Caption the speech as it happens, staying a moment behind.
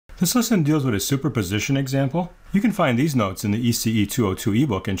This lesson deals with a superposition example. You can find these notes in the ECE202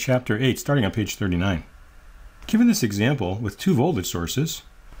 ebook in Chapter 8, starting on page 39. Given this example with two voltage sources,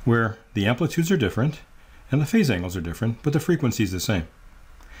 where the amplitudes are different and the phase angles are different, but the frequency is the same,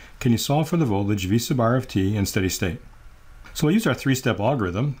 can you solve for the voltage V sub r of t in steady state? So we'll use our three-step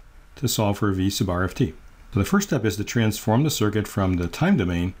algorithm to solve for V sub r of t. So the first step is to transform the circuit from the time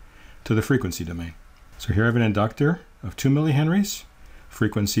domain to the frequency domain. So here I have an inductor of 2 millihenries.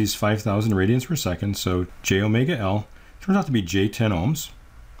 Frequency is 5,000 radians per second, so J omega L turns out to be J10 ohms.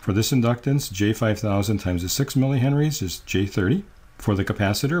 For this inductance, J5000 times the 6 millihenries is J30. For the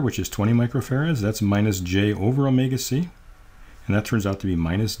capacitor, which is 20 microfarads, that's minus J over omega C, and that turns out to be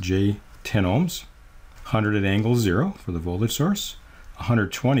minus J10 ohms. 100 at angle 0 for the voltage source,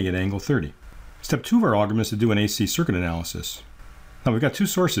 120 at angle 30. Step 2 of our algorithm is to do an AC circuit analysis. Now we've got two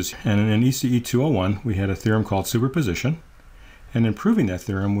sources, and in ECE201 we had a theorem called superposition. And in proving that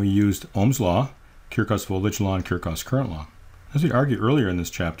theorem, we used Ohm's law, Kirchhoff's voltage law, and Kirchhoff's current law. As we argued earlier in this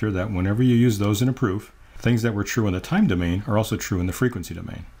chapter, that whenever you use those in a proof, things that were true in the time domain are also true in the frequency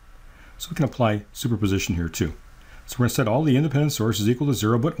domain. So we can apply superposition here too. So we're going to set all the independent sources equal to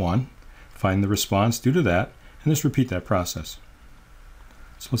 0 but 1, find the response due to that, and just repeat that process.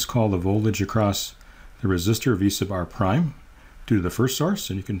 So let's call the voltage across the resistor V sub r prime due to the first source,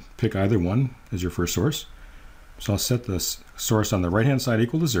 and you can pick either one as your first source. So I'll set this source on the right-hand side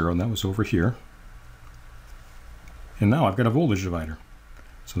equal to 0, and that was over here. And now I've got a voltage divider.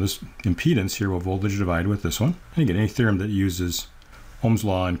 So this impedance here will voltage divide with this one. And again, any theorem that uses Ohm's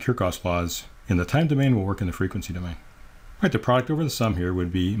law and Kirchhoff's laws in the time domain will work in the frequency domain. All right, the product over the sum here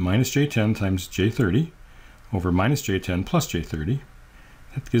would be minus J10 times J30 over minus J10 plus J30.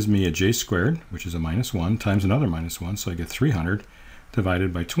 That gives me a J squared, which is a minus 1, times another minus 1, so I get 300.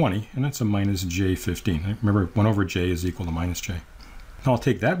 Divided by 20, and that's a minus J15. Remember, 1 over J is equal to minus J. Now I'll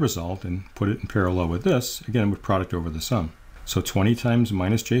take that result and put it in parallel with this, again with product over the sum. So 20 times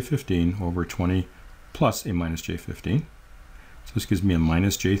minus J15 over 20 plus a minus J15. So this gives me a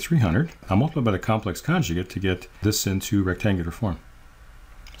minus J300. I'll multiply by the complex conjugate to get this into rectangular form.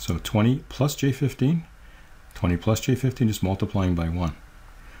 So 20 plus J15, 20 plus J15, just multiplying by 1.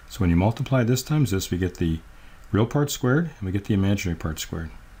 So when you multiply this times this, we get the real part squared, and we get the imaginary part squared.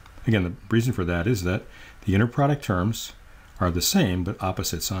 Again, the reason for that is that the inner product terms are the same, but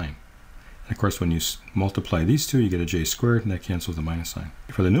opposite sign. And of course, when you multiply these two, you get a J squared, and that cancels the minus sign.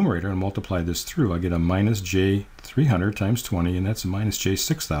 For the numerator, and multiply this through, I get a minus J300 times 20, and that's a minus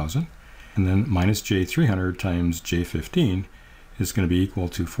J6000. And then minus J300 times J15 is going to be equal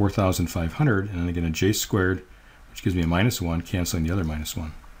to 4,500, and then again a J squared, which gives me a minus 1, canceling the other minus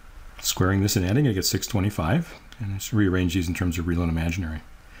 1. Squaring this and adding, I get 625, and just rearrange these in terms of real and imaginary.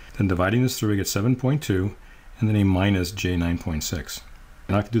 Then dividing this through, I get 7.2, and then a minus J9.6.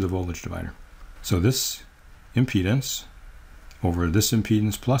 And I can do the voltage divider. So this impedance over this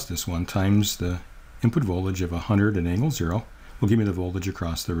impedance plus this one times the input voltage of 100 at angle 0 will give me the voltage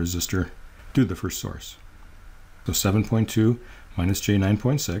across the resistor due to the first source. So 7.2 minus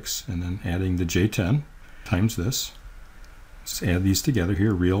J9.6, and then adding the J10 times this. Let's add these together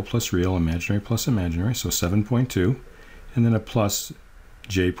here, real plus real, imaginary plus imaginary, so 7.2, and then a plus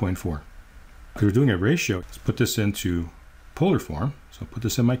J0.4. If we're doing a ratio, let's put this into polar form. So put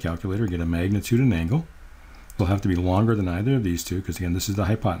this in my calculator, get a magnitude and angle. It'll have to be longer than either of these two, because again, this is the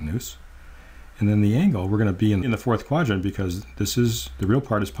hypotenuse. And then the angle, we're going to be in the fourth quadrant, because this is, the real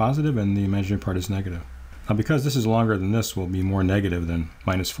part is positive and the imaginary part is negative. Now because this is longer than this, will be more negative than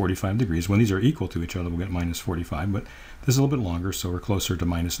minus 45 degrees. When these are equal to each other, we'll get minus 45, but this is a little bit longer, so we're closer to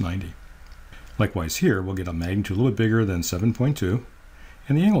minus 90. Likewise here, we'll get a magnitude a little bit bigger than 7.2,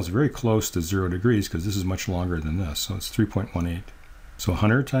 and the angle is very close to 0 degrees because this is much longer than this, so it's 3.18. So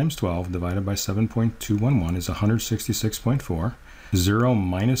 100 times 12 divided by 7.211 is 166.4, 0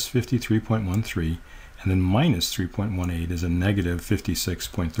 minus 53.13, and then minus 3.18 is a negative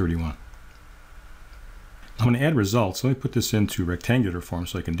 56.31. I'm going to add results. Let me put this into rectangular form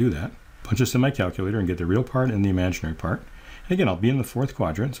so I can do that. Punch this in my calculator and get the real part and the imaginary part. And again, I'll be in the fourth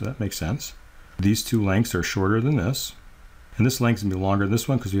quadrant, so that makes sense. These two lengths are shorter than this. And this length is going to be longer than this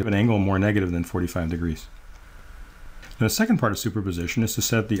one because we have an angle more negative than 45 degrees. Now the second part of superposition is to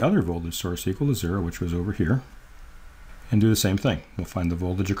set the other voltage source equal to 0, which was over here, and do the same thing. We'll find the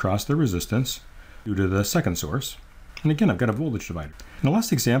voltage across the resistance due to the second source. And again, I've got a voltage divider. In the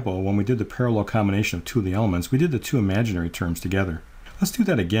last example, when we did the parallel combination of two of the elements, we did the two imaginary terms together. Let's do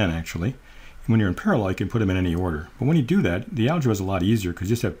that again, actually. When you're in parallel, you can put them in any order. But when you do that, the algebra is a lot easier because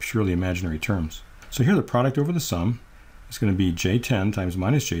you just have purely imaginary terms. So here the product over the sum is going to be J10 times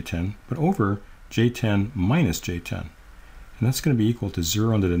minus J10, but over J10 minus J10. And that's going to be equal to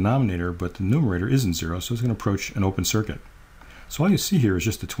 0 in the denominator, but the numerator isn't 0, so it's going to approach an open circuit. So all you see here is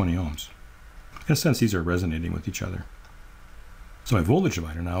just the 20 ohms. In a sense, these are resonating with each other. So my voltage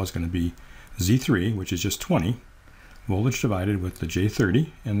divider now is going to be Z3, which is just 20, voltage divided with the J30,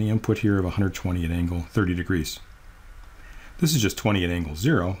 and the input here of 120 at angle 30 degrees. This is just 20 at angle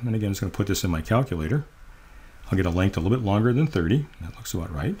 0, and again, I'm just going to put this in my calculator. I'll get a length a little bit longer than 30. That looks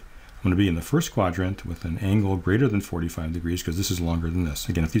about right. I'm going to be in the first quadrant with an angle greater than 45 degrees because this is longer than this.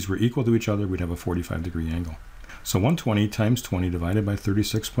 Again, if these were equal to each other, we'd have a 45-degree angle. So 120 times 20 divided by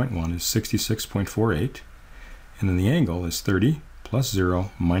 36.1 is 66.48. And then the angle is 30 plus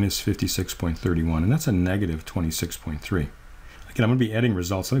 0 minus 56.31. And that's a negative 26.3. Again, I'm going to be adding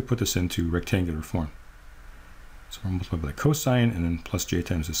results. Let me put this into rectangular form. So we're multiplying by the cosine and then plus j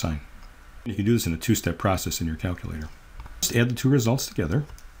times the sine. You can do this in a two-step process in your calculator. Just add the two results together.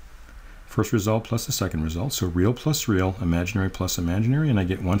 First result plus the second result. So real plus real, imaginary plus imaginary, and I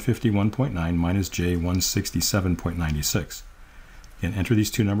get 151.9 minus j 167.96. Again, enter these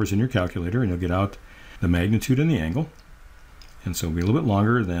two numbers in your calculator and you'll get out the magnitude and the angle. And so it'll be a little bit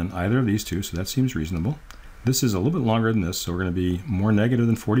longer than either of these two, so that seems reasonable. This is a little bit longer than this, so we're going to be more negative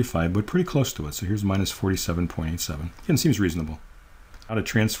than 45, but pretty close to it. So here's minus 47.87. Again, seems reasonable. How to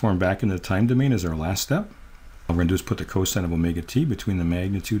transform back into the time domain is our last step. All we're going to do is put the cosine of omega t between the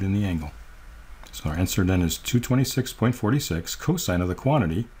magnitude and the angle. So our answer then is 226.46 cosine of the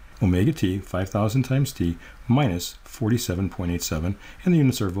quantity, omega t, 5,000 times t, minus 47.87, and the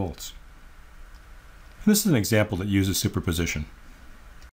units are volts. And this is an example that uses superposition.